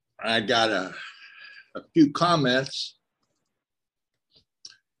I got a few comments.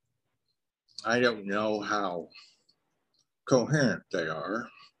 I don't know how coherent they are.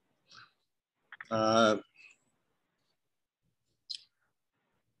 I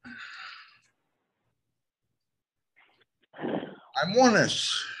want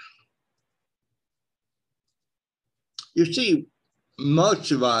us, you see, most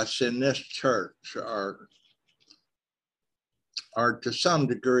of us in this church are to some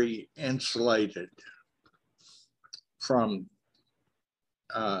degree insulated from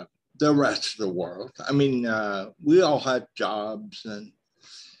the rest of the world. I mean, we all have jobs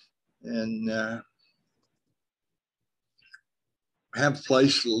and have a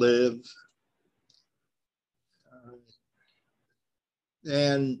place to live,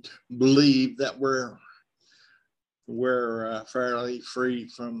 and believe that we're fairly free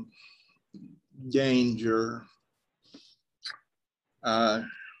from danger. I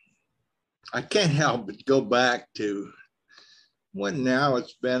can't help but go back to when now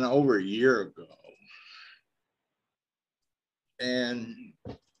it's been over a year ago, and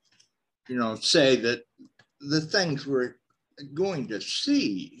say that the things we're going to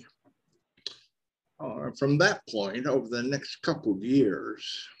see from that point over the next couple of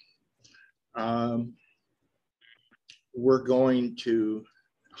years, we're going to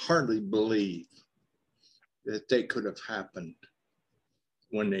hardly believe that they could have happened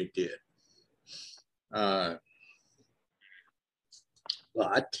when they did.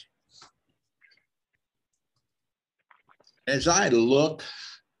 But as I look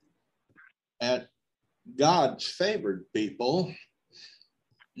at God's favored people,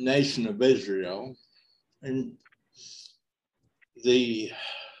 nation of Israel, and the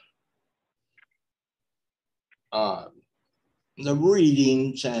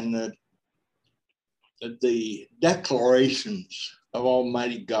readings and the declarations of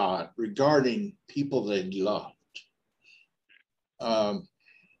Almighty God regarding people they loved,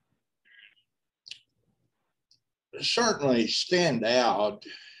 certainly stand out.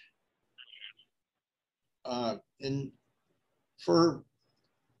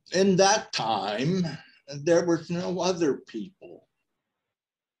 In that time, there was no other people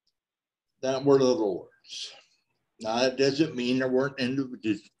that were the Lord's. Now, that doesn't mean there weren't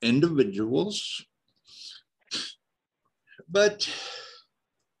individuals, but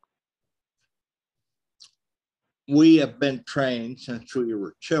we have been trained since we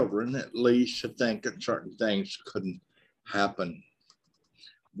were children, at least, to think that certain things couldn't happen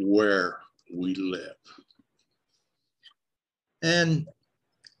where we live. And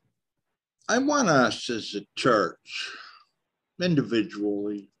I want us as a church,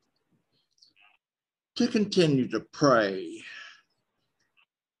 individually, to continue to pray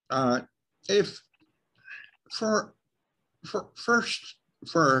first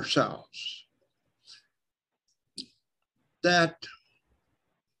for ourselves, that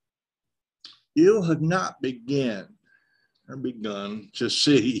you have not begun to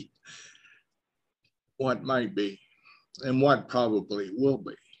see what might be and what probably will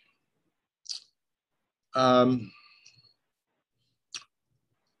be.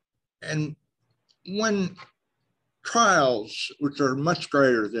 And when trials, which are much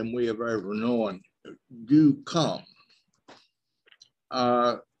greater than we have ever known, do come,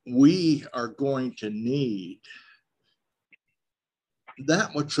 we are going to need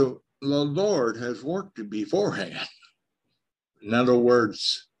that which the Lord has worked beforehand. In other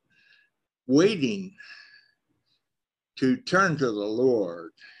words, waiting to turn to the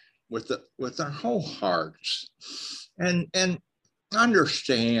Lord with our whole hearts and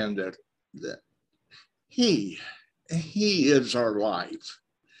understand that He is our life,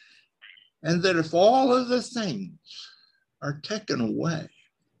 and that if all of the things are taken away,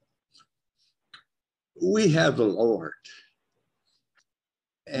 we have the Lord,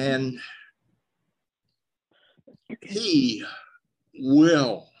 and He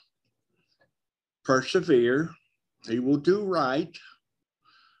will persevere. He will do right.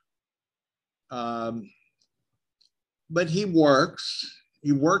 But He works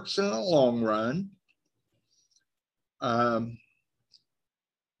in the long run.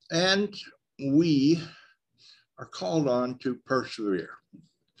 And we are called on to persevere.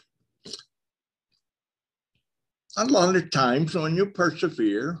 A lot of times when you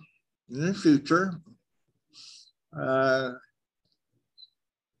persevere in the future,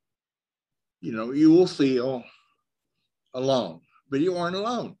 you will feel alone, but you aren't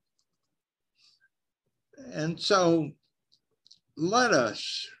alone. And so let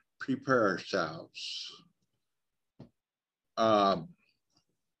us prepare ourselves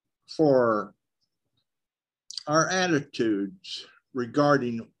for our attitudes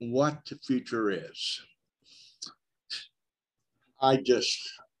regarding what the future is. I just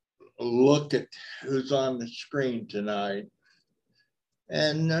look at who's on the screen tonight,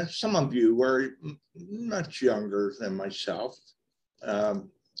 and some of you were much younger than myself.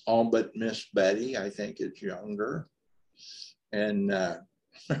 All but Miss Betty, I think, is younger. And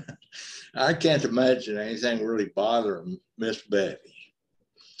I can't imagine anything really bothering Miss Betty.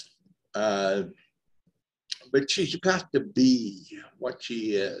 But she's got to be what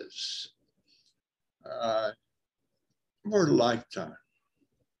she is for a lifetime.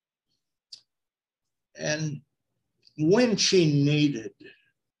 And when she needed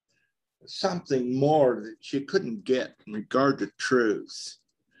something more that she couldn't get in regard to truth,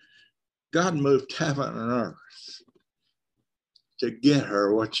 God moved heaven and earth to get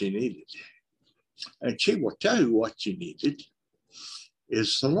her what she needed. And she will tell you what she needed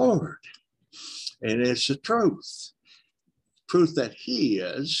is the Lord. And it's the truth. Truth that He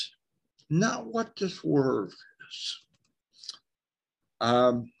is, not what this world is.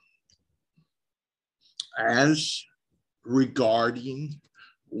 As regarding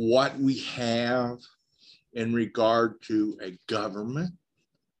what we have in regard to a government,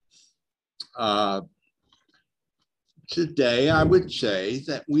 today I would say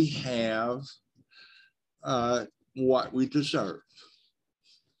that we have what we deserve.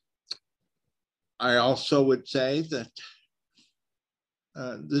 I also would say that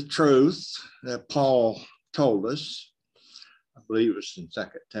the truth that Paul told us, I believe it was in 2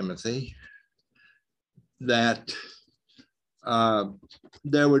 Timothy, that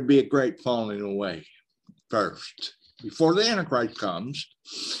there would be a great falling away first. Before the Antichrist comes,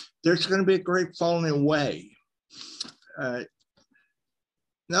 there's going to be a great falling away. Now,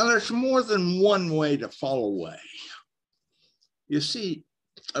 there's more than one way to fall away. You see,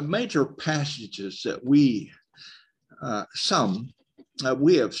 major passages that we have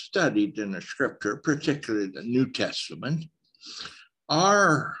studied in the scripture, particularly the New Testament,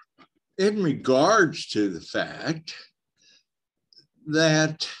 are in regards to the fact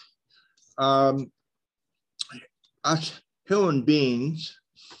that us human beings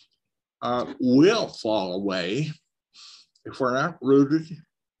will fall away if we're not rooted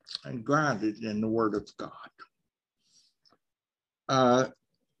and grounded in the Word of God.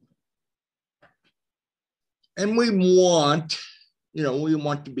 And we want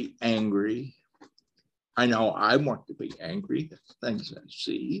to be angry. I know I want to be angry at things I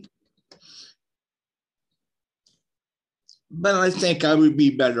see. But I think I would be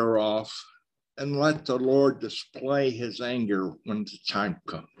better off and let the Lord display His anger when the time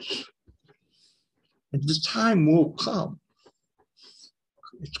comes. And the time will come.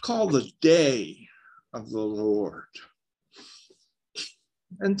 It's called the day of the Lord.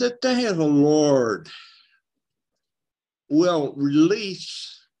 And the day of the Lord will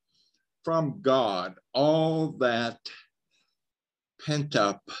release from God all that pent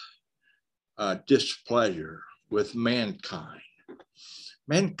up displeasure with mankind.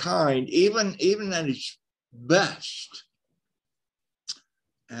 Mankind, even at its best,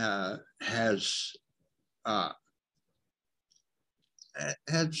 has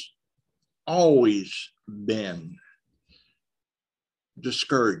always been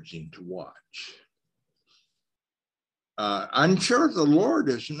discouraging to watch. I'm sure the Lord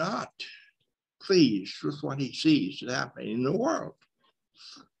is not pleased with what He sees happening in the world.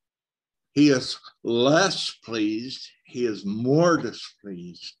 He is less pleased, He is more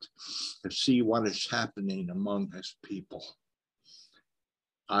displeased to see what is happening among His people.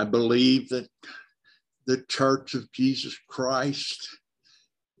 I believe that the Church of Jesus Christ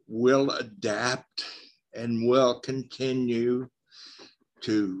will adapt and will continue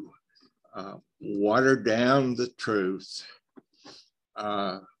to water down the truth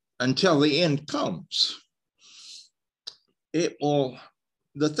until the end comes.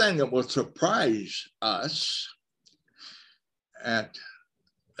 The thing that will surprise us at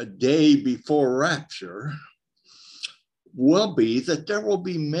a day before rapture will be that there will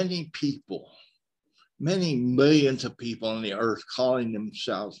be many people, many millions of people on the earth calling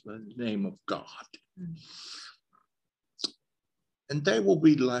themselves by the name of God. And they will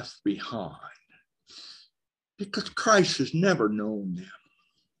be left behind because Christ has never known them.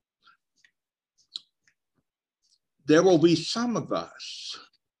 There will be some of us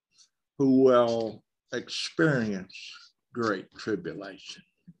who will experience great tribulation.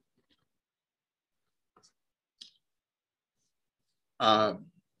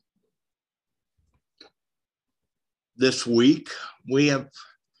 This week, we have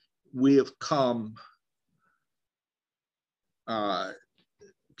come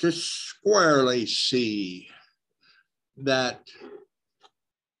to squarely see that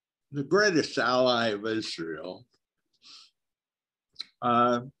the greatest ally of Israel,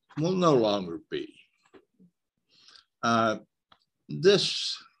 will no longer be.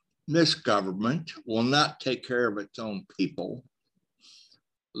 This government will not take care of its own people,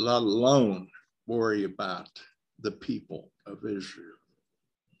 let alone worry about the people of Israel.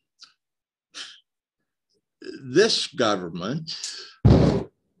 This government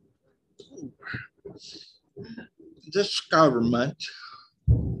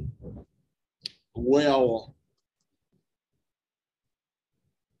will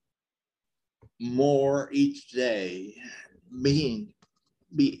more each day be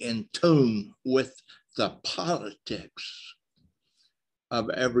in tune with the politics of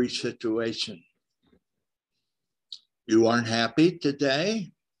every situation. You aren't happy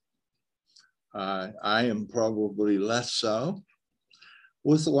today? I am probably less so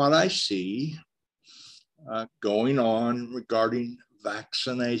with what I see going on regarding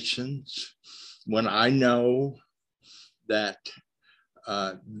vaccinations, when I know that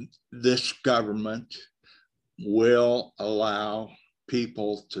this government will allow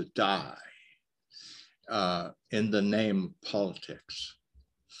people to die in the name of politics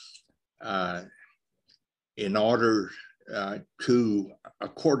in order to,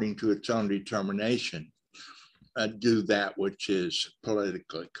 according to its own determination, do that which is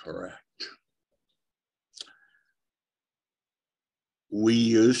politically correct. We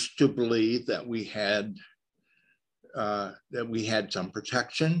used to believe that we had some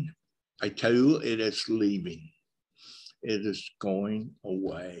protection. I tell you, it is leaving. It is going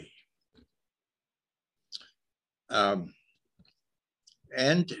away. And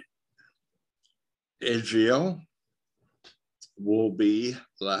Israel will be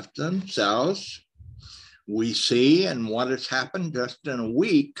left themselves. We see, and what has happened just in a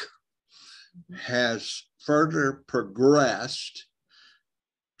week has further progressed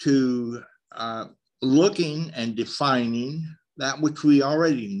to looking and defining that which we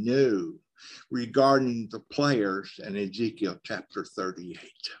already knew regarding the players in Ezekiel chapter 38.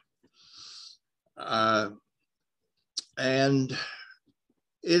 And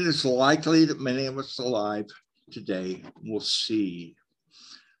it is likely that many of us alive today will see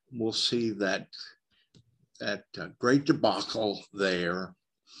that great debacle there.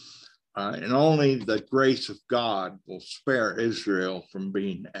 And only the grace of God will spare Israel from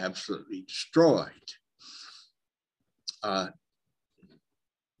being absolutely destroyed.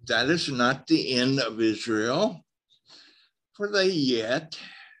 That is not the end of Israel, for they yet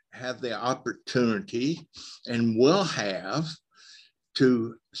have the opportunity and will have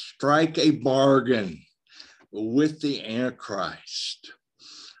to strike a bargain with the Antichrist,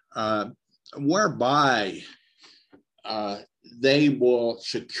 whereby they will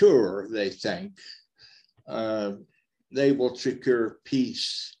secure, they think, they will secure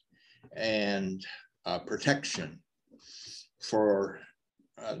peace and protection for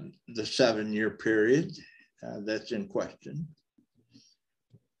the 7-year period that's in question.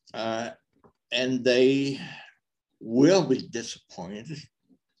 And they will be disappointed.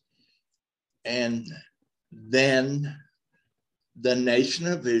 And then the nation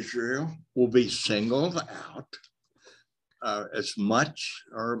of Israel will be singled out as much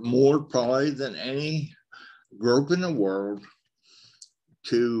or more probably than any group in the world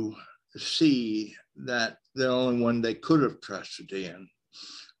to see that the only one they could have trusted in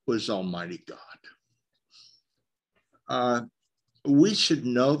was Almighty God. We should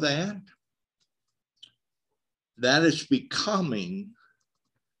know that. That is becoming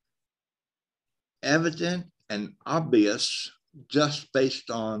evident and obvious just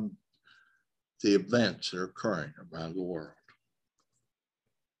based on the events that are occurring around the world.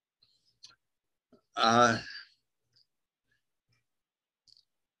 I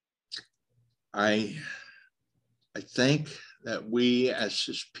think that we as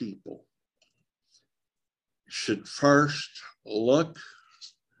his people should first look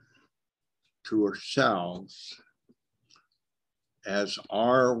to ourselves as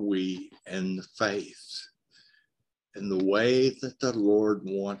are we in the faith, in the way that the Lord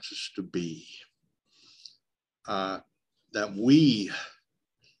wants us to be, that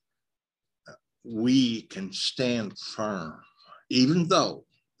we can stand firm, even though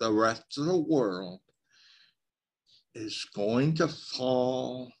the rest of the world is going to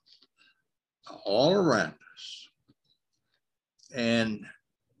fall all around us. And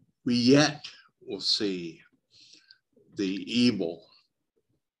we yet will see the evil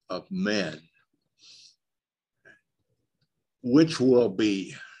of men, which will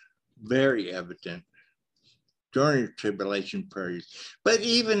be very evident during the tribulation period, but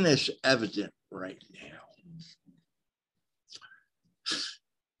even is evident right now.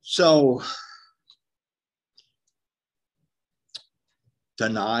 So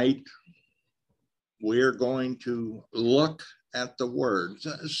tonight, we're going to look at the words.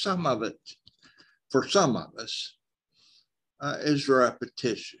 Some of it, for some of us, is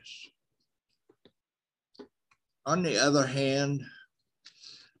repetitious. On the other hand,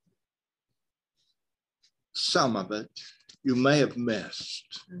 some of it you may have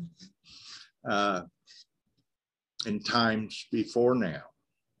missed in times before now.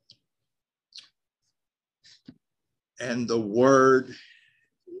 And the word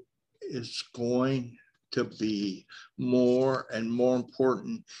is going to be more and more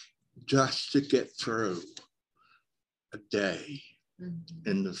important just to get through a day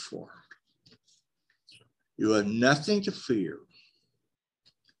in this world. You have nothing to fear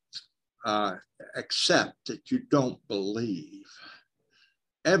except that you don't believe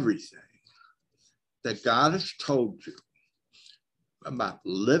everything that God has told you about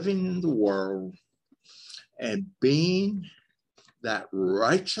living in the world and being that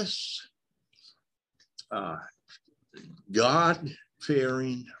righteous,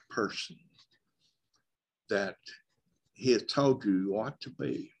 God-fearing person that he has told you ought to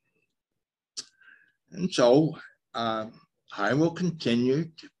be. And so I will continue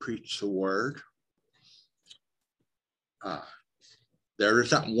to preach the word. There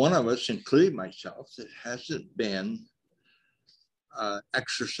is not one of us, including myself, that hasn't been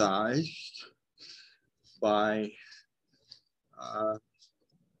exercised by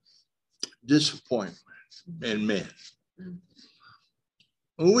disappointment in men.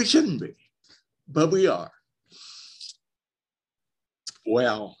 Well, we shouldn't be, but we are.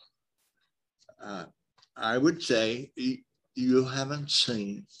 Well, I would say you haven't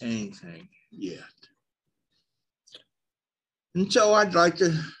seen anything yet. And so I'd like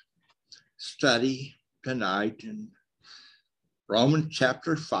to study tonight in Romans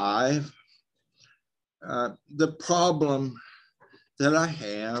chapter 5. The problem that I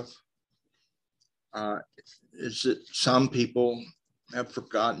have is that some people have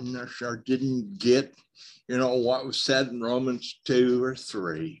forgotten or didn't get, what was said in Romans 2 or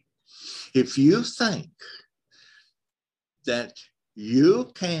 3. If you think that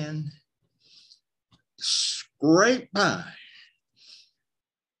you can scrape by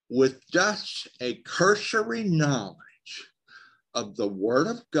with just a cursory knowledge of the Word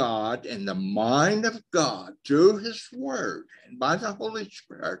of God and the mind of God through His Word and by the Holy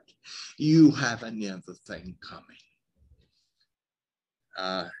Spirit, you have another thing coming.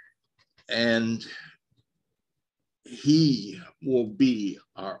 And He will be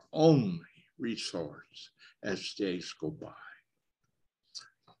our only resource as days go by.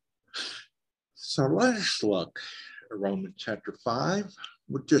 So let us look at Romans chapter 5.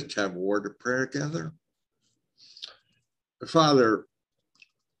 We'll just have a word of prayer together. Father,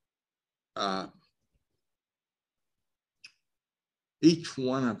 each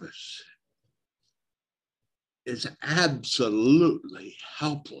one of us is absolutely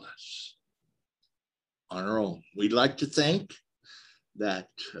helpless on our own. We'd like to think that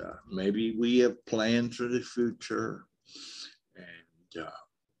maybe we have plans for the future, and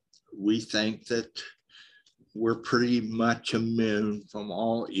we think that we're pretty much immune from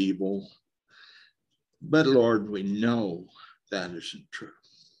all evil. But Lord, we know that isn't true.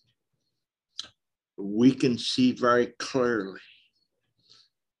 We can see very clearly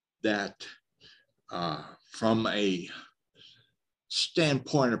that from a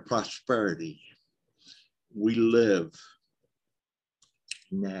standpoint of prosperity, we live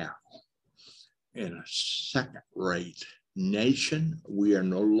now in a second-rate nation. We are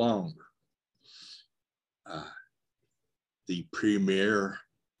no longer the premier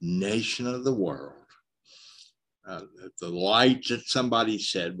nation of the world. The light that somebody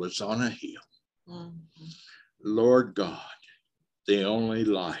said was on a hill. Mm-hmm. Lord God, the only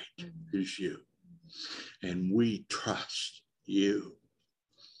light is you. And we trust you.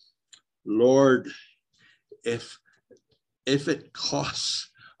 Lord, if it costs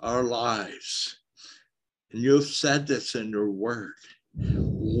our lives, and you've said this in your word,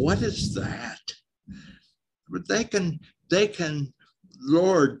 what is that? But they can,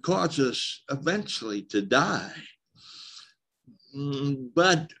 Lord, cause us eventually to die.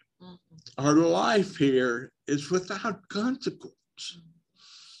 But our life here is without consequence.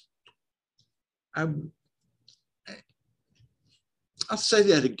 I'll say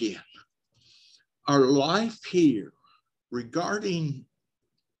that again. Our life here regarding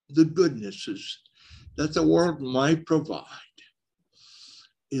the goodnesses that the world might provide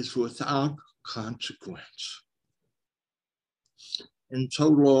is without consequence. And so,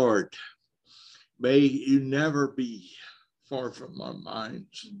 Lord, may you never be far from our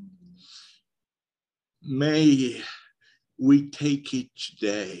minds. May we take each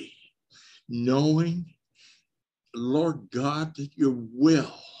day knowing, Lord God, that your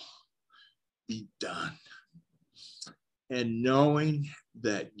will be done, and knowing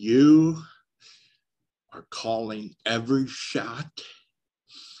that you are calling every shot,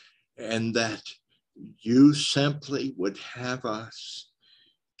 and that you simply would have us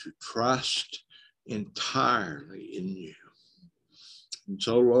to trust entirely in you. And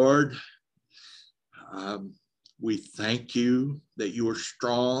so, Lord, we thank you that you are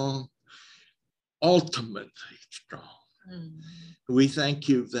strong, ultimately strong. We thank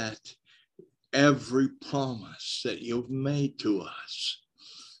you that every promise that you've made to us,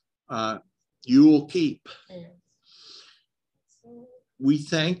 you will keep. We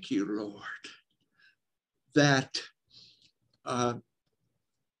thank you, Lord, that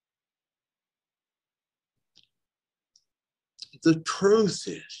the truth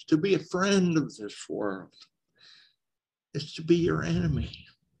is, to be a friend of this world is to be your enemy.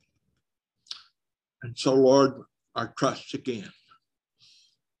 And so, Lord, our trust again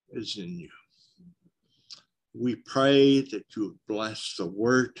is in you. We pray that you would bless the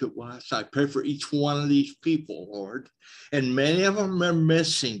word to us. I pray for each one of these people, Lord, and many of them are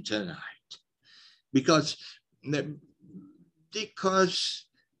missing tonight because they're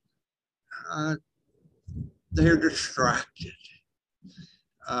distracted.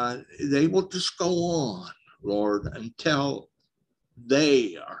 They will just go on, Lord, until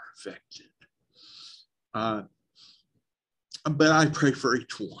they are affected. But I pray for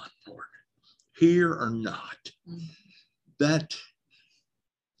each one, Lord, here or not, that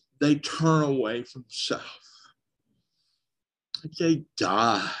they turn away from self, that they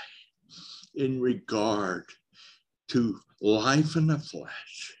die in regard to life in the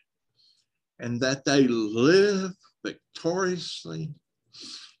flesh, and that they live victoriously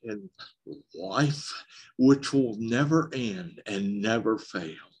in life which will never end and never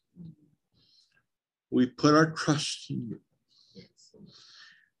fail. We put our trust in you.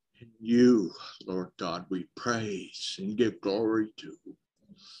 In you, Lord God, we praise and give glory to.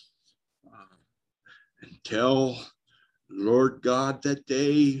 Until, Lord God, that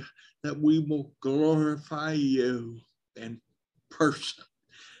day that we will glorify you in person,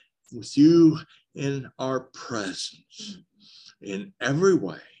 with you in our presence in every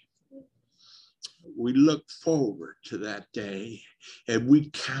way. We look forward to that day, and we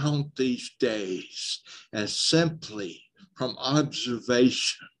count these days as simply from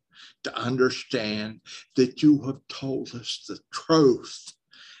observation to understand that you have told us the truth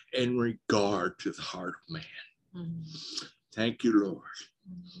in regard to the heart of man. Thank you, Lord.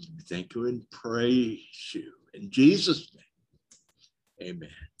 Thank you and praise you. In Jesus' name, amen.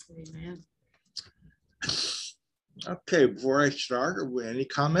 Amen. Okay, before I start, any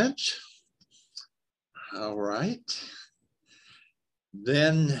comments? All right.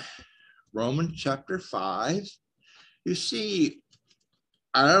 Then Romans chapter 5. You see,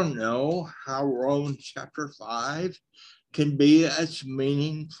 I don't know how Romans chapter 5 can be as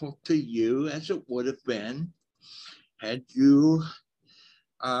meaningful to you as it would have been had you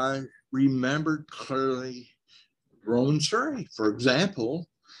remembered clearly Romans 3, for example,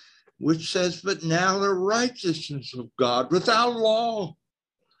 which says, but now the righteousness of God without law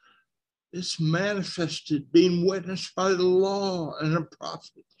is manifested, being witnessed by the law and the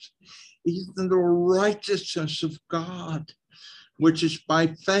prophets, even the righteousness of God, which is by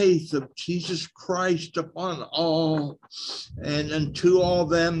faith of Jesus Christ upon all and unto all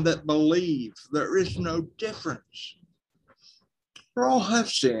them that believe. There is no difference. For all have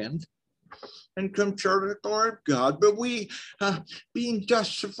sinned and come short of the glory of God, but we, being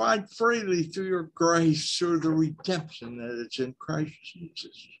justified freely through your grace, through the redemption that is in Christ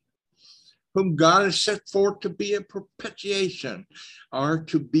Jesus, whom God has set forth to be a propitiation, or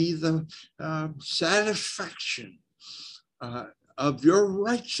to be the satisfaction of your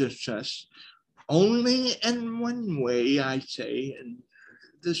righteousness, only in one way, I say, and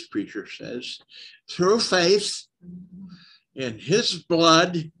this preacher says, through faith in his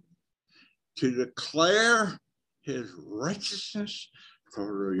blood, to declare his righteousness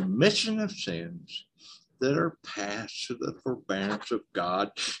for remission of sins that are past to the forbearance of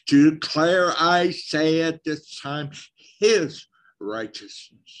God, to declare, I say at this time, his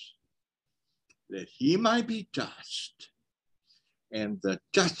righteousness, that he might be just and the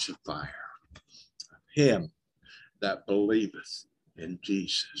justifier of him that believeth in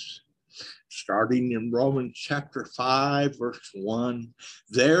Jesus. Starting in Romans chapter 5, verse 1,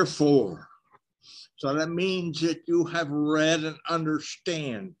 therefore, so that means that you have read and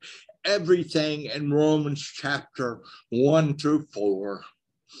understand everything in Romans chapter 1 through 4.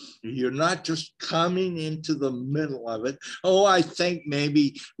 You're not just coming into the middle of it. Oh, I think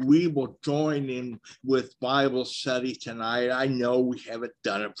maybe we will join in with Bible study tonight. I know we haven't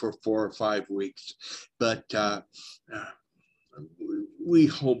done it for 4 or 5 weeks, but we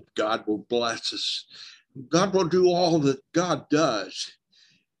hope God will bless us. God will do all that God does,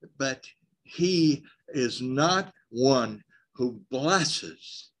 but he is not one who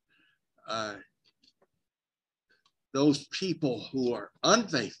blesses those people who are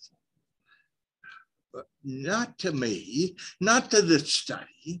unfaithful. But not to me, not to this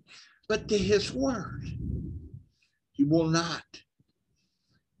study, but to his word. He will not.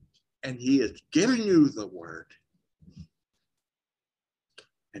 And he has given you the word.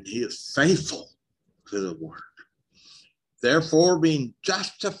 And he is faithful to the word. Therefore, being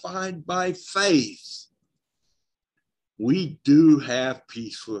justified by faith, we do have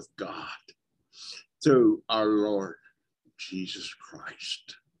peace with God through our Lord Jesus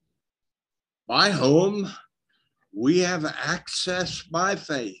Christ, by whom we have access by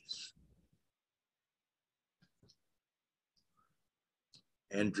faith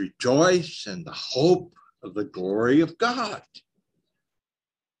and rejoice in the hope of the glory of God.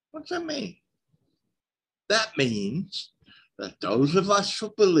 What's that mean? That means that those of us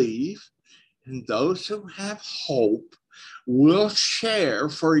who believe and those who have hope will share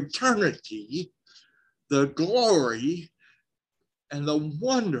for eternity the glory and the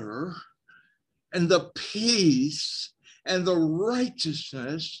wonder and the peace and the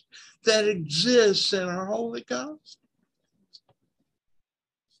righteousness that exists in our Holy Ghost.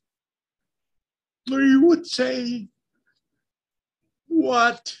 Or you would say,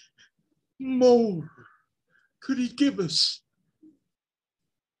 what more could he give us?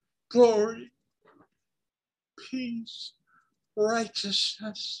 Glory, peace,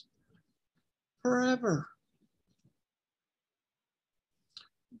 righteousness forever.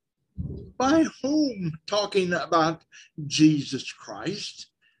 By whom, talking about Jesus Christ,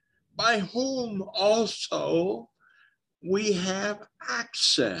 by whom also we have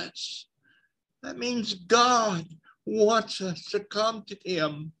access. That means God wants us to come to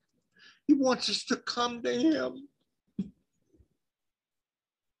him. He wants us to come to him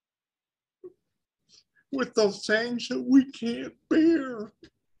with those things that we can't bear.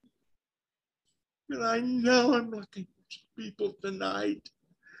 And I know I'm looking at people tonight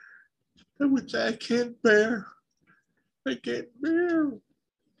that would say, I can't bear. I can't bear.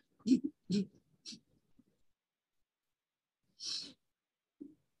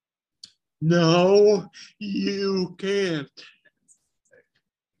 No, you can't.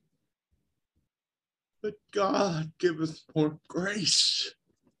 But God giveth more grace.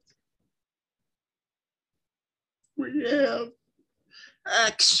 We have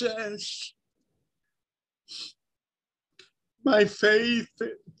access by faith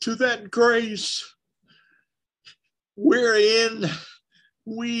to that grace wherein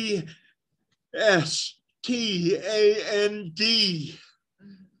we stand.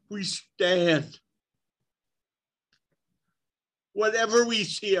 We stand. Whatever we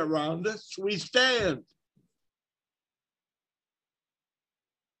see around us, we stand.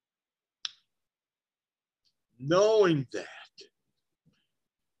 Knowing that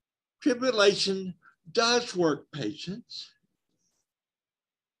tribulation does work patience.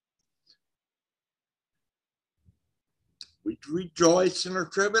 We rejoice in our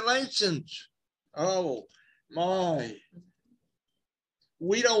tribulations. Oh my.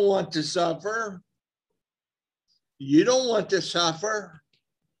 We don't want to suffer. You don't want to suffer.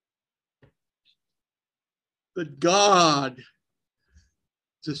 But God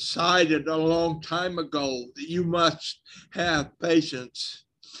decided a long time ago that you must have patience,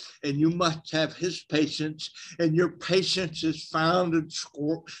 and you must have his patience, and your patience is founded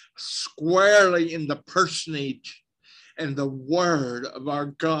squarely in the personage and the word of our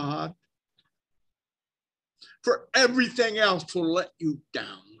God. For everything else will let you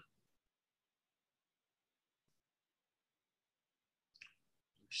down.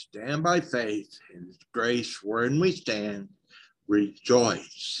 Stand by faith in his grace wherein we stand,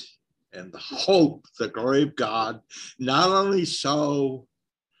 rejoice in the hope, the glory of God. Not only so,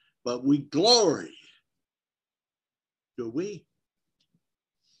 but we glory. Do we?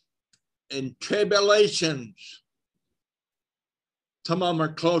 In tribulations. Some of them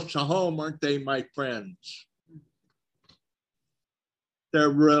are close to home, aren't they, my friends? They're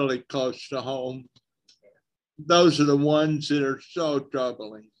really close to home. Those are the ones that are so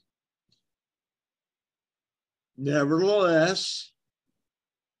troubling. Nevertheless,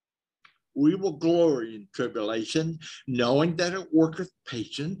 We will glory in tribulation, knowing that it worketh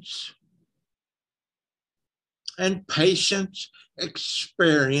patience. And patience,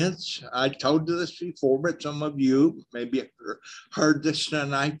 experience. I told you this before, but some of you maybe heard this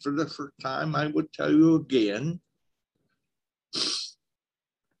tonight for the first time. I would tell you again.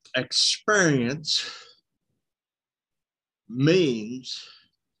 Experience means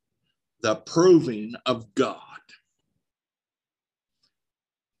the proving of God.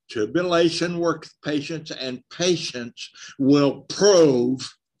 Tribulation works patience, and patience will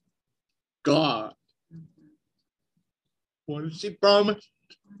prove God. What does he promise?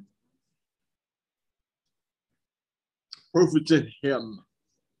 Proof it's in him.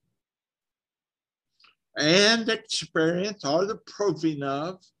 And experience are the proving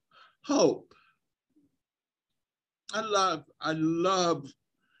of hope. I love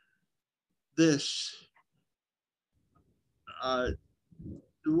this, the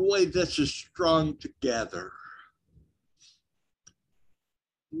way this is strung together.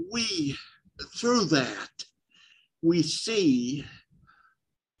 Through that, we see,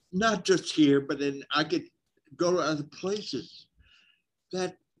 not just here, but I could go to other places,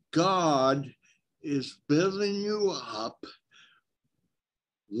 that God is building you up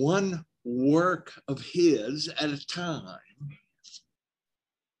one work of his at a time.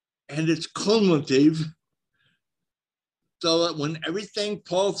 And it's cumulative, so that when everything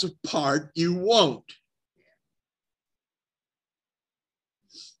falls apart, you won't.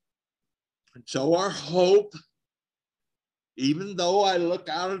 And so our hope, even though I look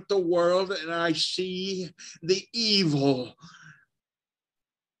out at the world and I see the evil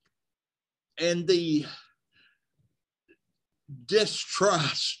and the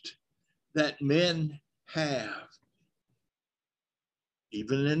distrust that men have,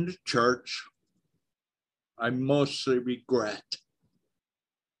 even in the church, I mostly regret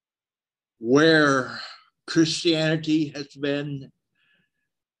where Christianity has been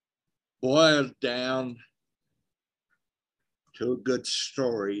boiled down to a good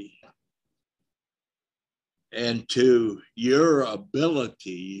story and to your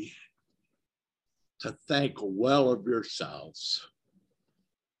ability to think well of yourselves.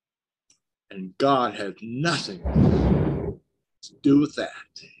 And God has nothing to do with that,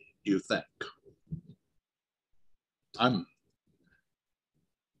 you think. I'm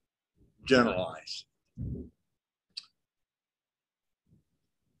generalizing.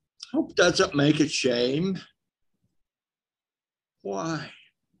 Hope doesn't make a shame. Why?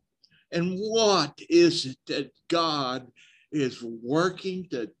 And what is it that God is working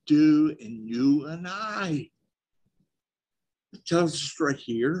to do in you and I? It tells us right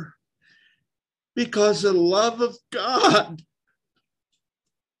here. Because the love of God.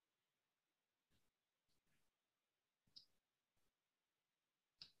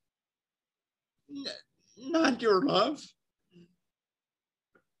 Not your love.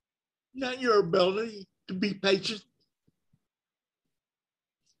 Not your ability to be patient.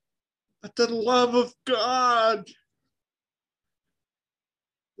 But the love of God,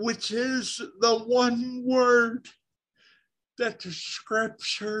 which is the one word that the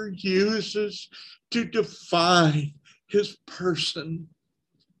scripture uses to define his person.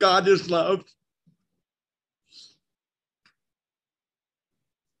 God is love.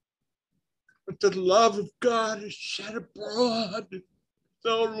 But the love of God is shed abroad.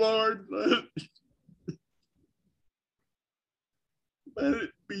 So, Lord, let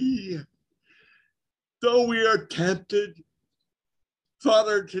it be. Though we are tempted,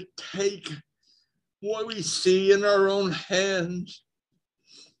 Father, to take what we see in our own hands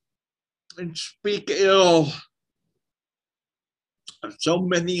and speak ill of so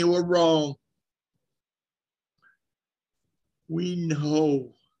many who are wrong, we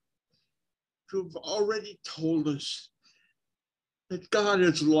know you have already told us that God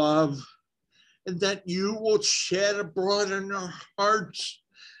is love and that you will shed abroad in our hearts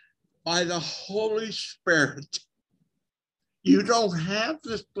by the Holy Spirit. You don't have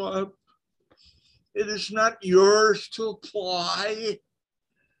this love. It is not yours to apply.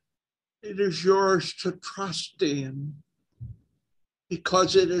 It is yours to trust in,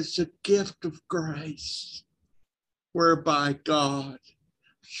 because it is a gift of grace whereby God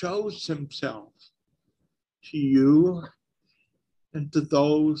shows himself to you and to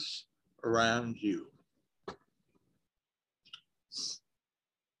those around you.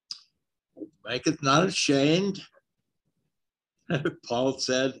 Make it not ashamed. Paul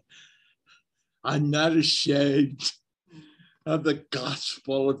said, I'm not ashamed of the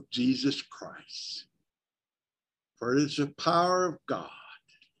gospel of Jesus Christ, for it is the power of God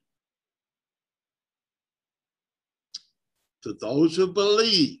to those who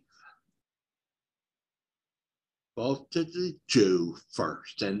believe, both to the Jew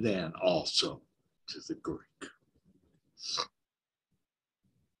first and then also to the Greek.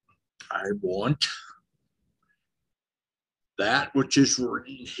 I want that which is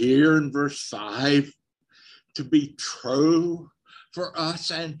written here in verse 5 to be true for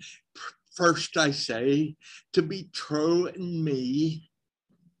us. And first I say, to be true in me,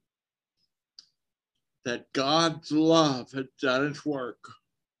 that God's love has done its work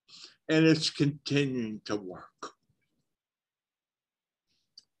and it's continuing to work.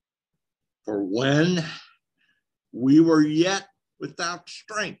 For when we were yet without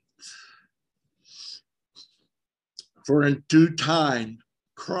strength, for in due time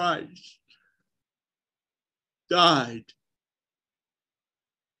Christ died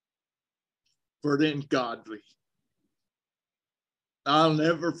for the ungodly. I'll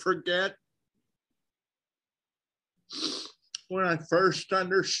never forget when I first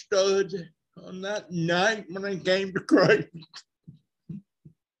understood on that night when I came to Christ.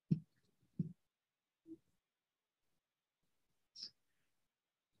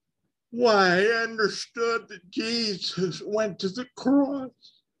 Why I understood that Jesus went to the cross.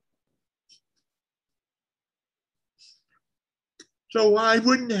 So I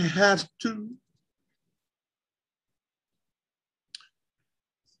wouldn't have to.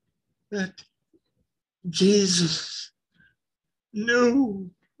 That Jesus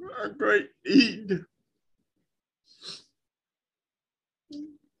knew our great need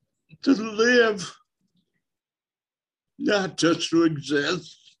to live, not just to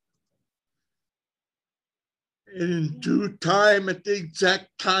exist. And in due time, at the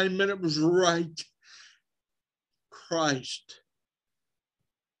exact time that it was right, Christ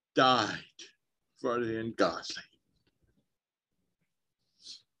died for the ungodly.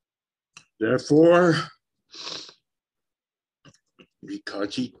 Therefore,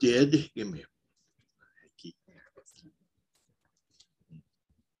 because he did, give me a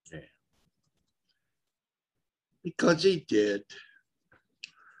because he did,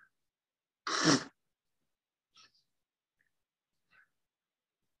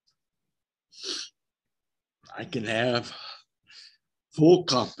 I can have full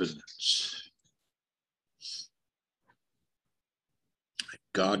confidence that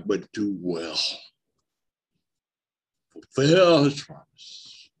God would do well, fulfill his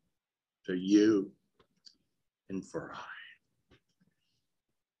promise to you and for I.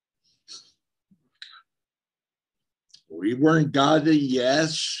 We weren't godly,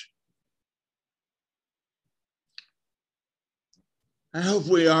 yes. I hope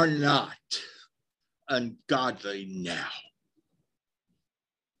we are not ungodly now.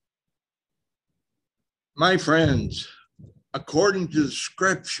 My friends, according to the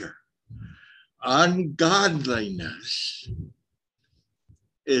scripture, ungodliness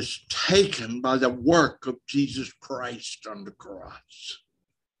is taken by the work of Jesus Christ on the cross.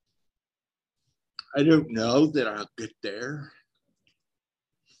 I don't know that I'll get there,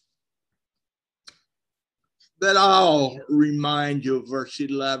 but I'll remind you of verse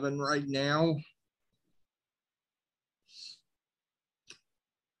 11 right now.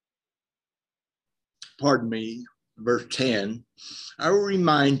 Pardon me, verse 10. I will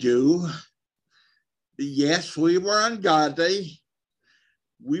remind you that yes, we were ungodly.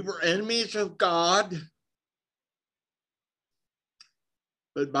 We were enemies of God.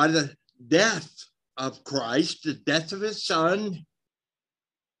 But by the death of Christ, the death of his son,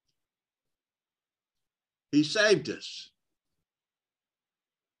 he saved us.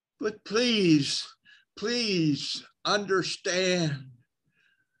 But please understand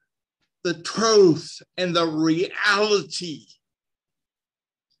the truth and the reality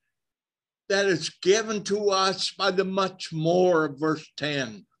that is given to us by the much more of verse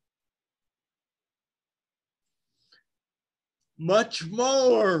 10. Much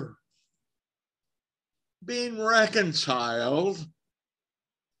more being reconciled,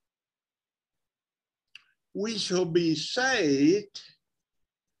 we shall be saved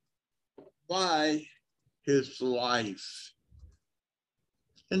by his life.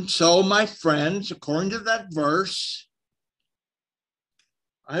 And so, my friends, according to that verse,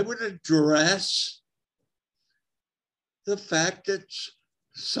 I would address the fact that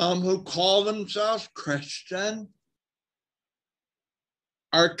some who call themselves Christian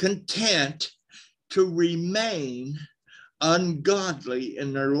are content to remain ungodly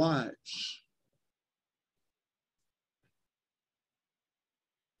in their lives.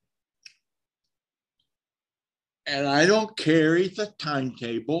 And I don't carry the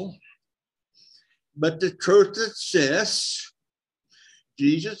timetable, but the truth is this: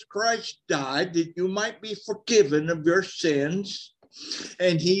 Jesus Christ died that you might be forgiven of your sins,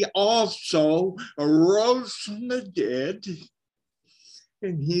 And he also arose from the dead,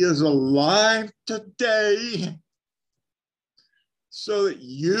 and he is alive today, so that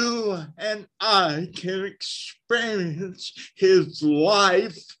you and I can experience his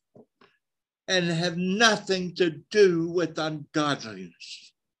life and have nothing to do with ungodliness.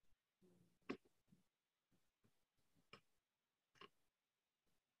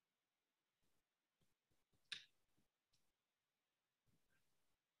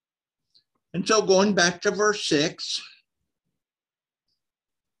 And so going back to verse 6,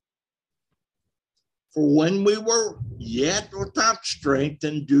 for when we were yet without strength,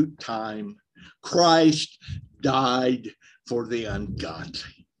 in due time, Christ died for the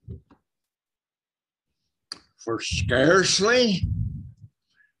ungodly. For scarcely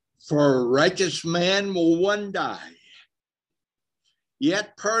for a righteous man will one die,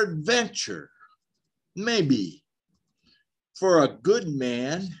 yet peradventure, maybe, for a good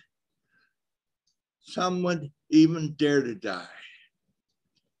man, some would even dare to die.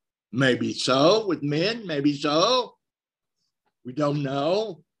 Maybe so with men, maybe so. We don't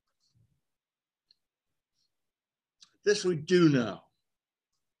know. This we do know.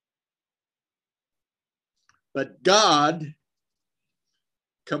 But God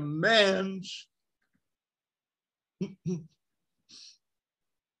commands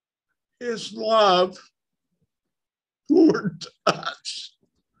his love toward us.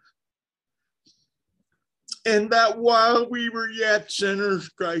 And that while we were yet sinners,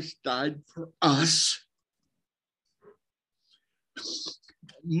 Christ died for us.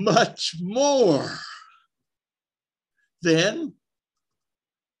 Much more than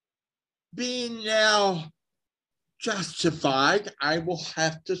being now justified, I will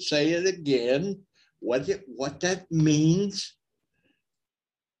have to say it again, what that means.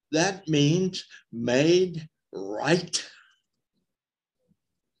 That means made right.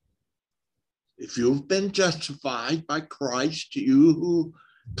 If you've been justified by Christ, you who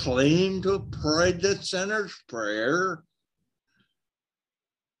claim to pray the sinner's prayer,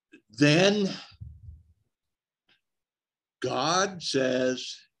 then God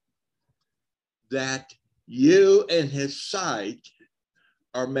says that you in his sight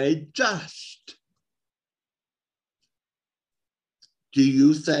are made just. Do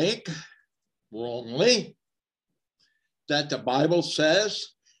you think, wrongly, that the Bible says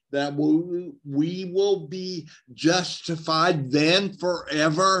that we will be justified then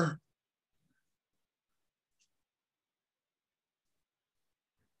forever?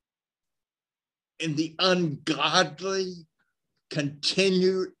 In the ungodly,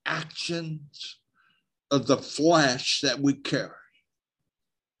 continued actions of the flesh that we carry.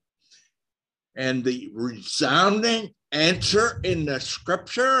 And the resounding answer in the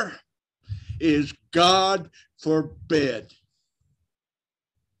scripture is God forbid.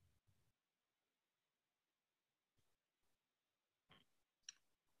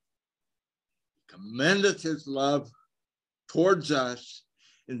 Commendeth his love towards us,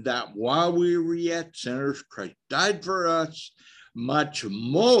 in that while we were yet sinners, Christ died for us. Much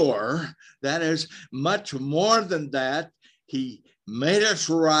more, that is, much more than that, he made us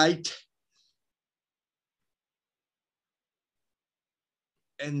right.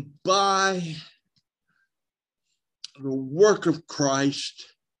 And by the work of Christ,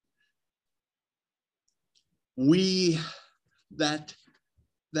 we, that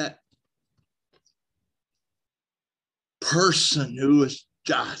person who is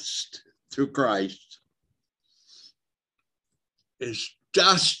just through Christ is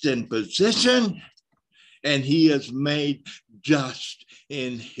just in position, and he is made just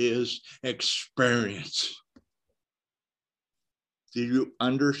in his experience. Do you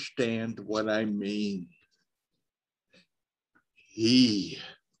understand what I mean? If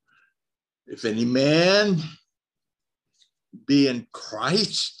any man be in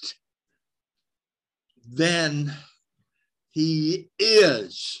Christ, then he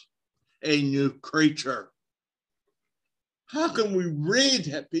is a new creature. How can we read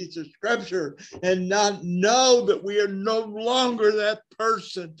that piece of scripture and not know that we are no longer that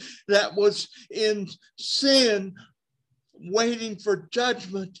person that was in sin waiting for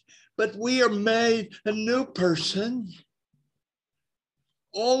judgment, but we are made a new person?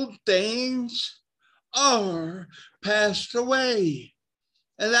 Old things are passed away,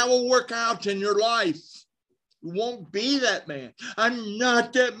 and that will work out in your life. You won't be that man. I'm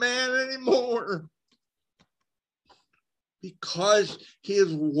not that man anymore, because he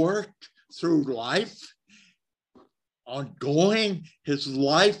has worked through life, his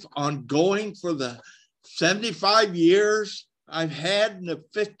life ongoing for the 75 years I've had, and the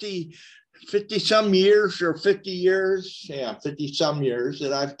 50 some years or 50 years, 50 some years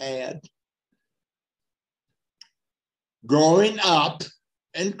that I've had growing up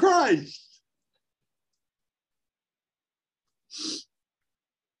in Christ.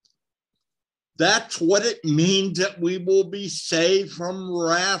 That's what it means that we will be saved from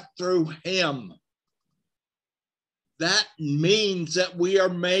wrath through him. That means that we are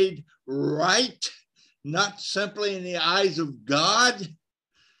made right, not simply in the eyes of God,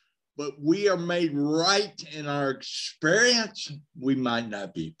 but we are made right in our experience. We might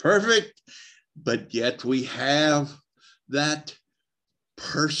not be perfect, but yet we have that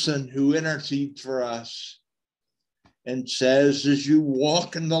person who intercedes for us and says, as you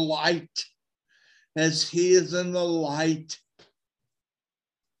walk in the light, as he is in the light.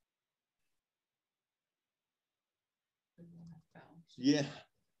 Yeah.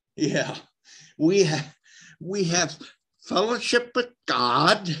 We have fellowship with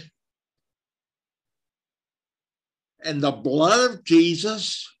God, and the blood of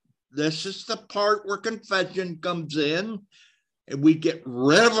Jesus. This is the part where confession comes in, and we get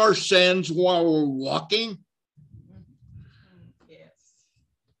rid of our sins while we're walking.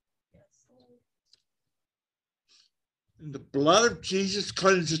 And the blood of Jesus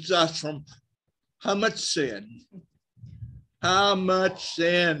cleanses us from how much sin? How much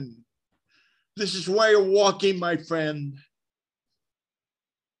sin? This is why you're walking, my friend.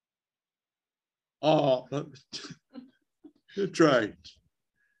 Oh, that's right.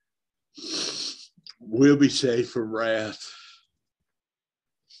 We'll be saved from wrath.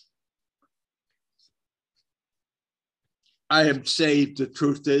 I am saved, the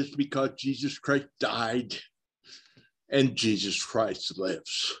truth is, because Jesus Christ died and Jesus Christ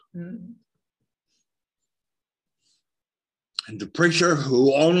lives. Mm-hmm. And the preacher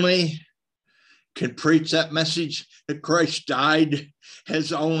who only can preach that message that Christ died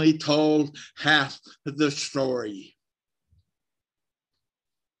has only told half of the story.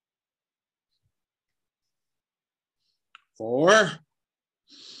 For, as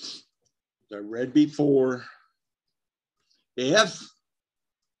I read before, if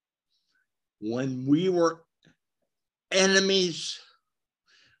when we were enemies,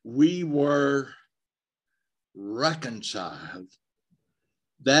 we were reconciled,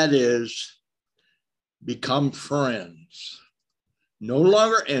 that is, become friends, no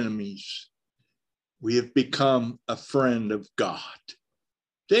longer enemies, we have become a friend of God.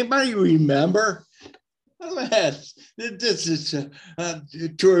 Does anybody remember? This is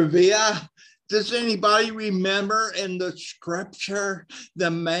trivia. Does anybody remember in the scripture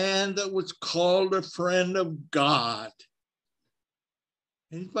the man that was called a friend of God?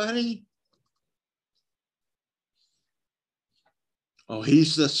 Anybody? Oh,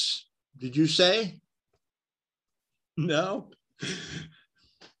 he's this. Did you say? No.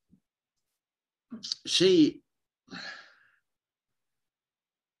 See,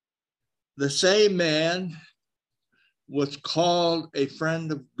 the same man was called a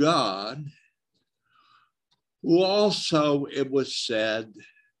friend of God, who also, it was said,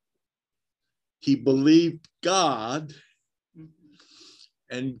 he believed God,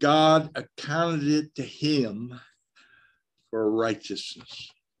 and God accounted it to him for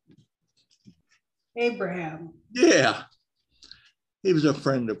righteousness. Abraham. Yeah, he was a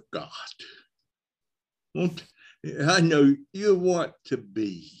friend of God. I know you want to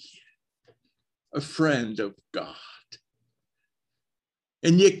be a friend of God.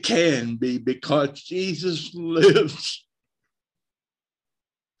 And you can be, because Jesus lives.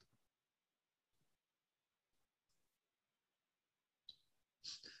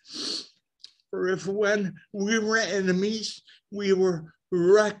 For if when we were enemies, we were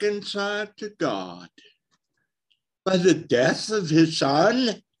reconciled to God by the death of his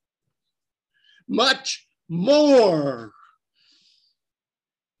son, much more.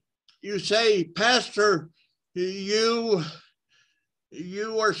 You say, Pastor, you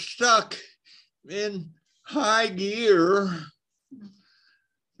are stuck in high gear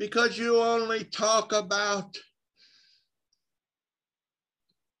because you only talk about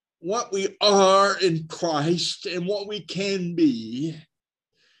what we are in Christ and what we can be.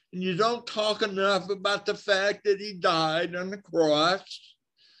 And you don't talk enough about the fact that he died on the cross.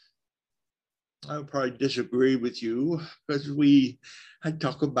 I would probably disagree with you, because I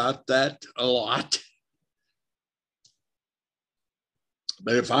talk about that a lot.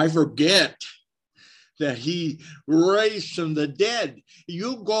 But if I forget that he raised from the dead,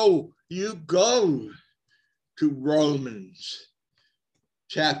 you go to Romans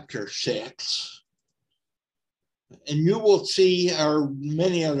chapter 6, and you will see, or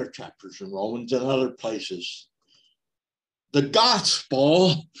many other chapters in Romans and other places, The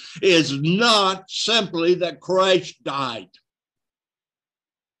gospel is not simply that Christ died.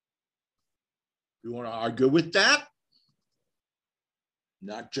 You want to argue with that?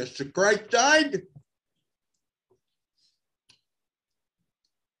 Not just that Christ died. The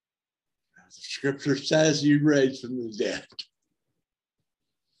scripture says he raised from the dead.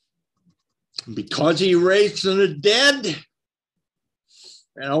 Because he raised from the dead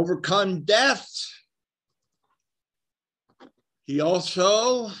and overcome death, he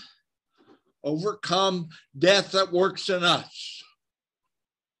also overcome death that works in us.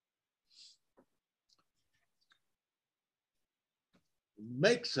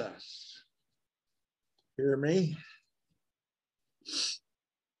 Makes us, hear me?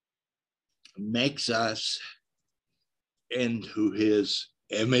 Makes us into his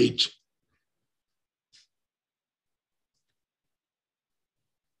image.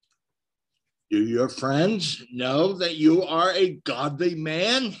 Do your friends know that you are a godly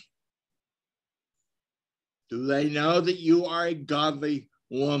man? Do they know that you are a godly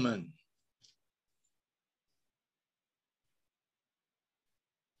woman?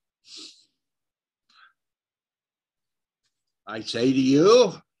 I say to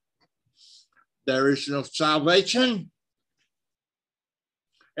you, there is no salvation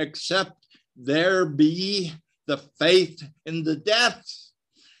except there be the faith in the death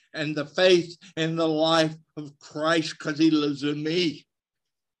and the faith in the life of Christ, because he lives in me.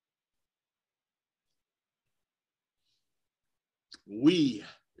 We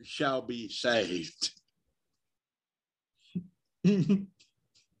shall be saved.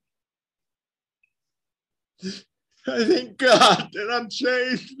 I thank God that I'm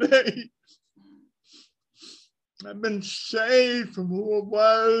saved today. I've been saved from who I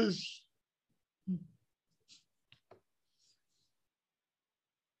was.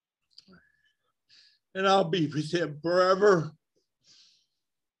 And I'll be with him forever,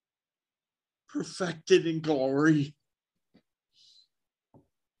 perfected in glory.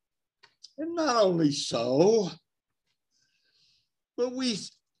 And not only so, but we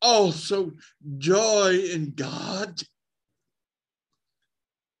also joy in God,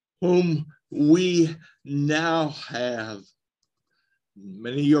 whom we now have.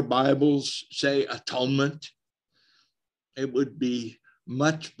 Many of your Bibles say atonement. It would be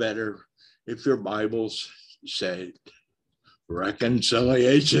much better if your Bibles said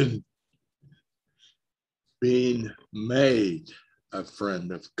reconciliation, being made a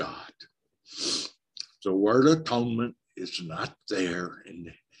friend of God. The word atonement is not there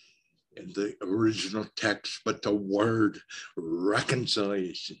in the original text, but the word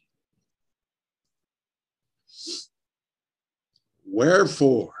reconciliation.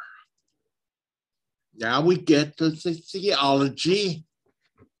 Wherefore, now we get to the theology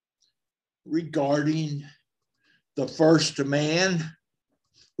regarding the first man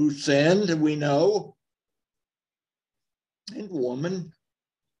who sinned, we know, and woman.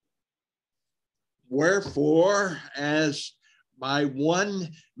 Wherefore, as by one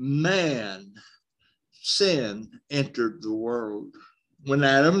man sin entered the world. When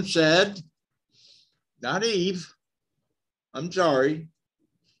Adam said, not Eve, I'm sorry,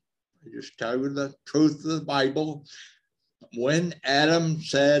 I just tell you the truth of the Bible. When Adam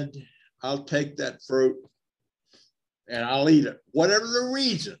said, I'll take that fruit and I'll eat it, whatever the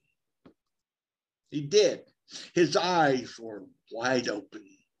reason, he did. His eyes were wide open.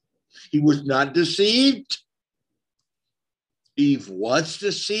 He was not deceived. Eve was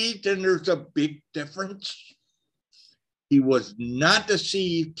deceived, and there's a big difference. He was not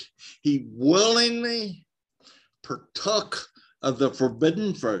deceived. He willingly partook of the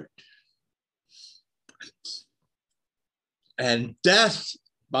forbidden fruit. And death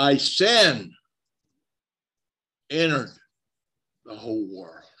by sin entered the whole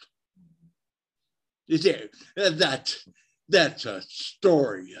world. You see, that's a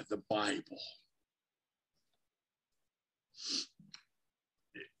story of the Bible.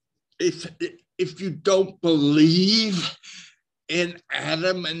 If you don't believe in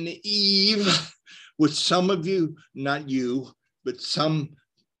Adam and Eve, which some of you, not you, but some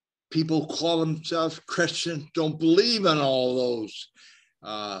people call themselves Christians, don't believe in all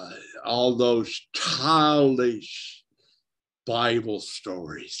those childish Bible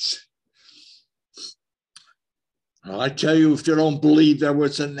stories. I tell you, if you don't believe there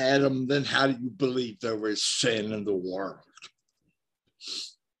was an Adam, then how do you believe there was sin in the world?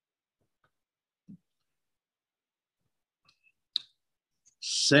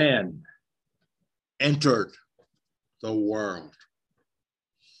 Sin entered the world,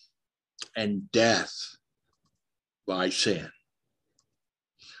 and death by sin.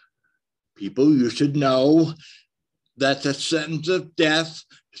 People, you should know that the sentence of death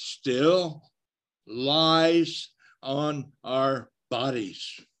still lies on our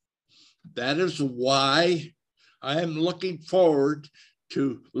bodies. That is why I am looking forward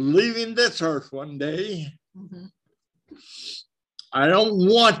to leaving this earth one day. Mm-hmm. I don't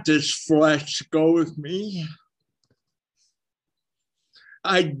want this flesh to go with me.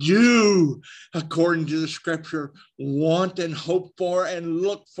 I do, according to the scripture, want and hope for and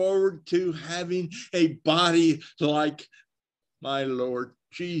look forward to having a body like my Lord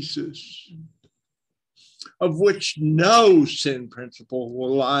Jesus, of which no sin principle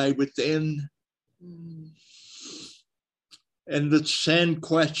will lie within. And the sin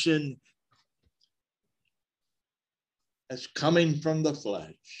question as coming from the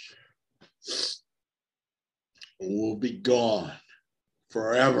flesh will be gone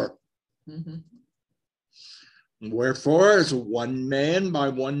forever. Mm-hmm. Wherefore, as one man by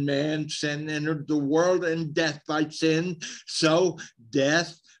one man sin entered the world, and death by sin, so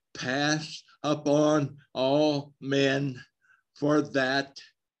death passed upon all men, for that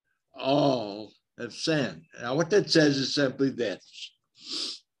all have sinned. Now, what that says is simply this: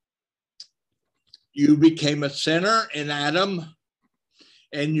 you became a sinner in Adam,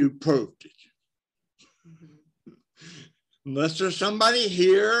 and you proved it. Unless there's somebody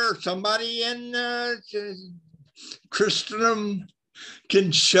here, somebody in Christendom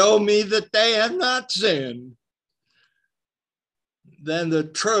can show me that they have not sinned, then the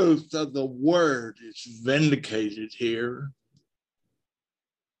truth of the word is vindicated here.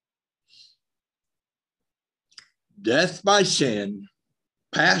 Death by sin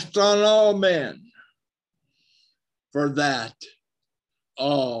passed on all men, for that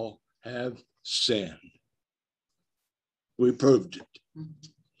all have sinned. We proved it.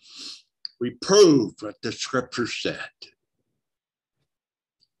 We proved what the scripture said.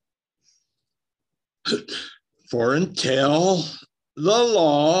 For until the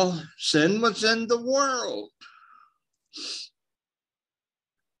law, sin was in the world.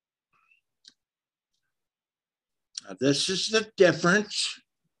 Now, this is the difference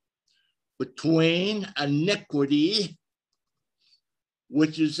between iniquity,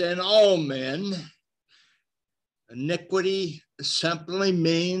 which is in all men. Iniquity simply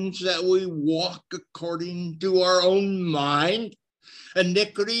means that we walk according to our own mind.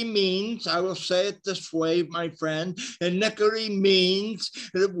 Iniquity means, I will say it this way, my friend, iniquity means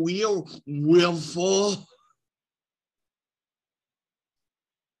that we are willful.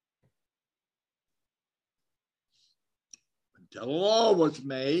 Until the law was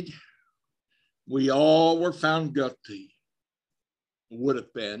made, we all were found guilty, would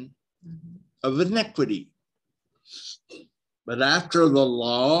have been, of iniquity. But after the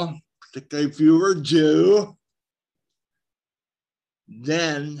law, particularly if you were a Jew,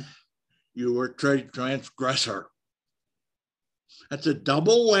 then you were a transgressor. That's a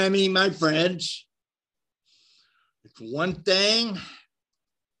double whammy, my friends. It's one thing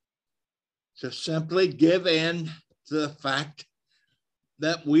to simply give in to the fact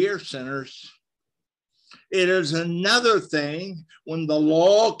that we are sinners. It is another thing when the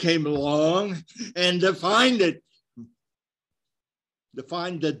law came along and defined it,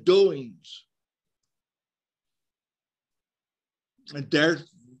 defined the doings. And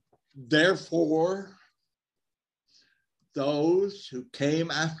therefore, those who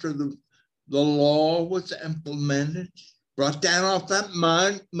came after the law was implemented, brought down off that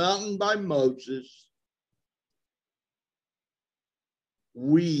mountain by Moses,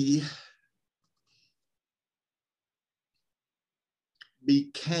 we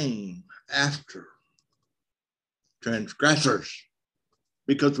became after transgressors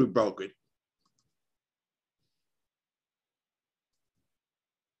because we broke it.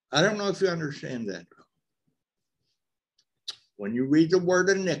 I don't know if you understand that. When you read the word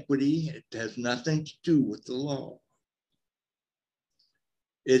iniquity, it has nothing to do with the law.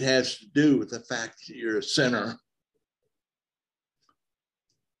 It has to do with the fact that you're a sinner.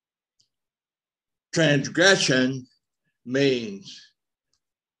 Transgression means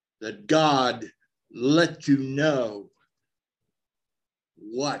that God let you know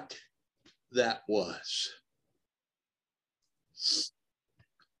what that was.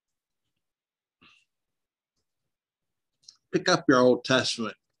 Pick up your Old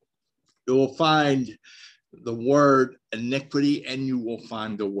Testament. You will find the word iniquity and you will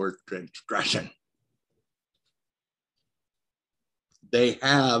find the word transgression. They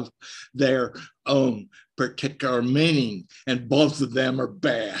have their own particular meaning, and both of them are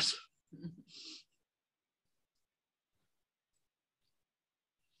bad.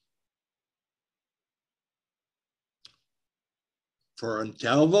 For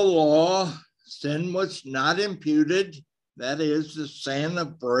until the law, sin was not imputed. That is the sin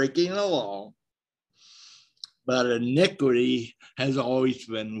of breaking the law. But iniquity has always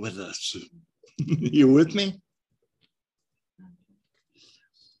been with us. You with me?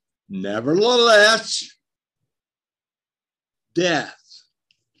 Nevertheless, death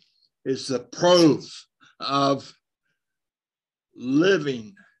is the proof of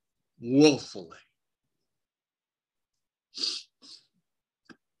living willfully.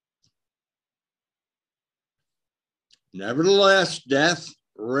 Nevertheless, death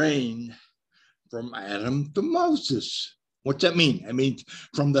reigned from Adam to Moses. What's that mean? It means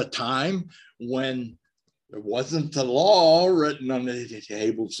from the time when there wasn't the law written on the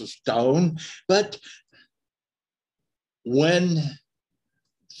tables of stone, but when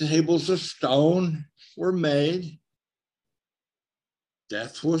the tables of stone were made,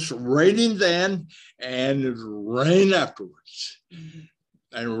 death was reigning then and it reigned afterwards,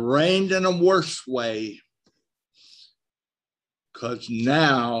 and reigned in a worse way, because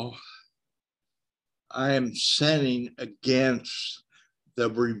now I am sinning against the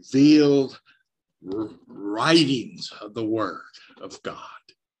revealed writings of the Word of God.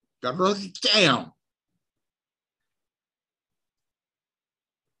 God wrote it down.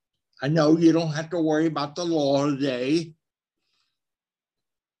 I know you don't have to worry about the law today,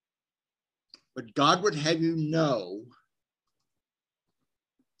 but God would have you know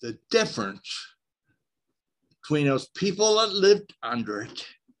the difference between those people that lived under it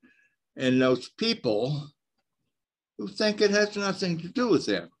and those people who think it has nothing to do with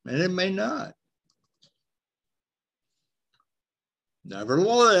them, and it may not.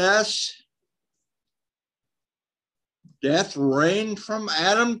 Nevertheless, death reigned from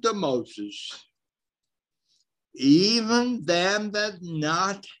Adam to Moses, even them that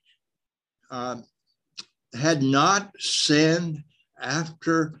had not sinned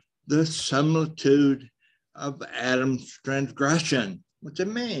after the similitude of Adam's transgression. What's it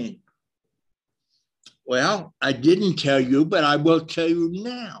mean? Well, I didn't tell you, but I will tell you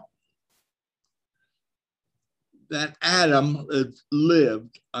now that Adam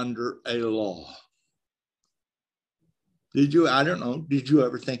lived under a law. Did you? I don't know. Did you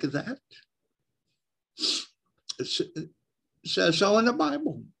ever think of that? It says so in the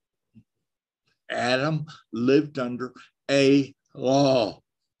Bible. Adam lived under a law.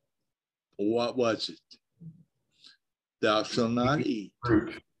 What was it? Thou shalt not eat.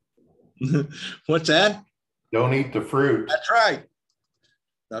 Fruit. What's that? Don't eat the fruit. That's right.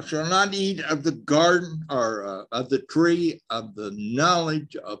 Thou shalt not eat of the garden or of the tree of the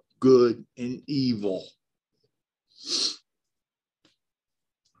knowledge of good and evil.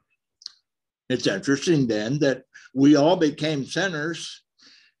 It's interesting then that we all became sinners.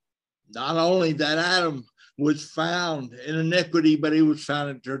 Not only that Adam was found in iniquity, but he was found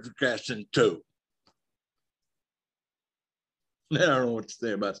in transgression too. I don't know what to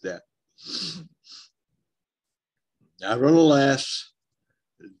say about that. Nevertheless,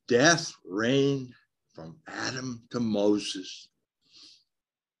 death reigned from Adam to Moses.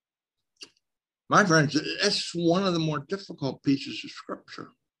 My friends, that's one of the more difficult pieces of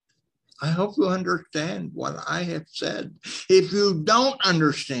scripture. I hope you understand what I have said. If you don't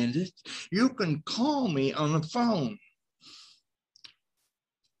understand it, you can call me on the phone.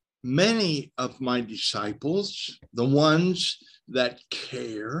 Many of my disciples, the ones that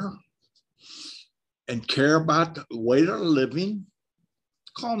care and care about the way they're living,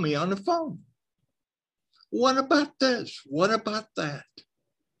 call me on the phone. What about this? What about that?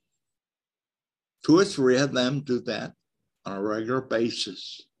 2 or 3 of them do that on a regular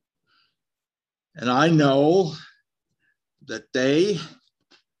basis. And I know that they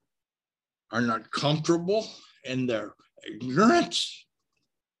are not comfortable in their ignorance,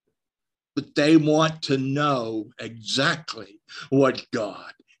 but they want to know exactly what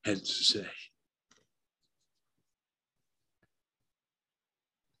God has to say.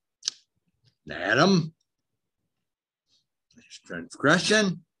 Adam, his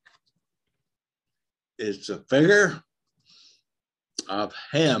transgression is a figure of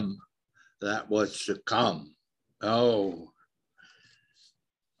him that was to come. Oh,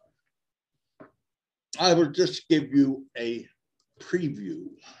 I will just give you a preview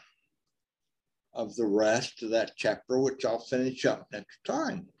of the rest of that chapter, which I'll finish up next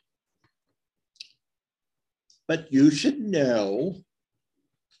time. But you should know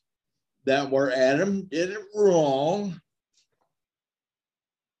that where Adam did it wrong,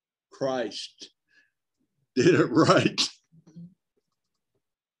 Christ did it right.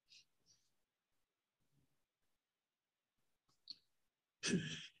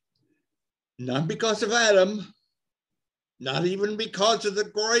 Not because of Adam, not even because of the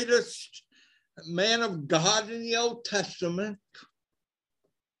greatest man of God in the Old Testament,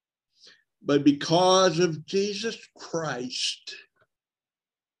 but because of Jesus Christ,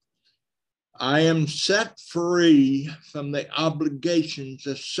 I am set free from the obligations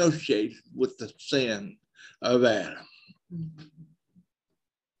associated with the sin of Adam.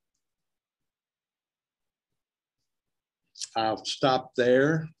 I'll stop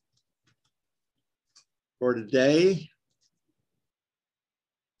there for today.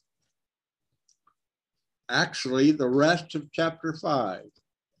 Actually, the rest of chapter 5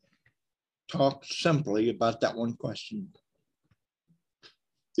 talks simply about that one question.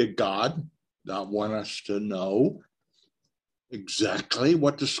 Did God not want us to know exactly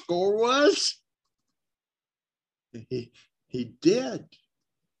what the score was? He did.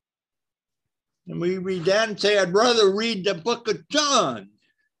 And we read that and say, I'd rather read the book of John.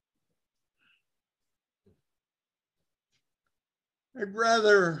 I'd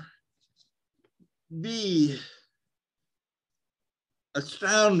rather be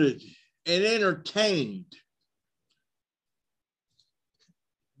astounded and entertained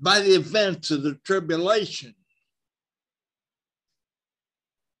by the events of the tribulation.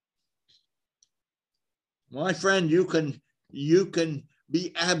 My friend, you can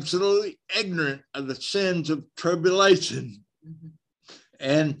be absolutely ignorant of the sins of tribulation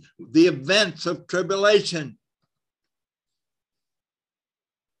and the events of tribulation.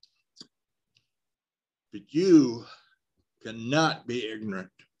 But you cannot be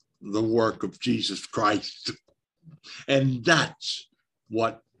ignorant of the work of Jesus Christ. And that's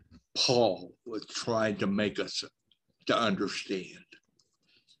what Paul was trying to make us to understand.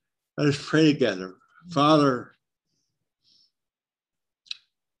 Let us pray together. Father,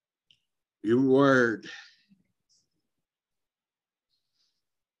 your word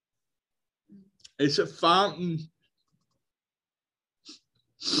is a fountain.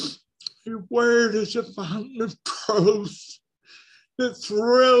 Your word is a fountain of truth that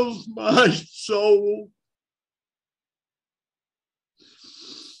thrills my soul.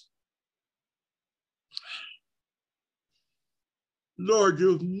 Lord,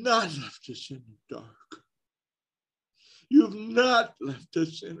 you've not left us in the dark. You've not left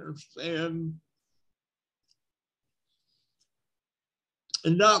us in our sin.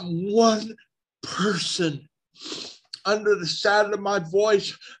 And not one person under the sound of my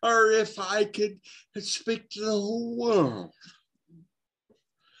voice, or if I could speak to the whole world,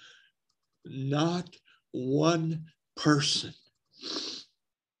 not one person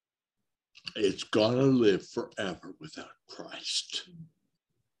is going to live forever without Christ.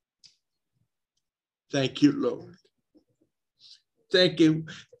 Thank you, Lord. Thank you.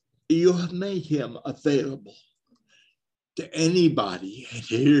 You have made him available to anybody. And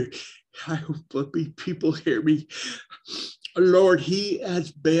here, I hope people hear me. Lord, he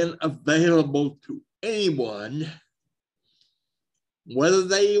has been available to anyone, whether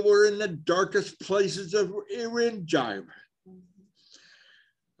they were in the darkest places of environment,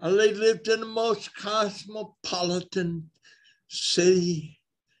 or they lived in the most cosmopolitan city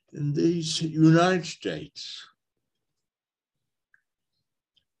in these United States.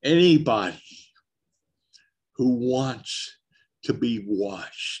 Anybody who wants to be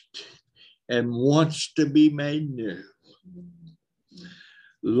washed and wants to be made new,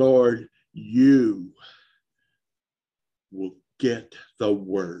 Lord, you will get the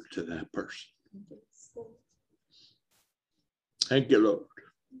word to that person. Thank you, Lord.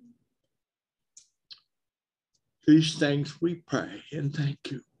 These things we pray and thank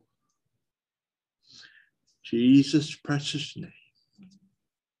you. Jesus' precious name.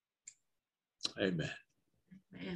 Amen.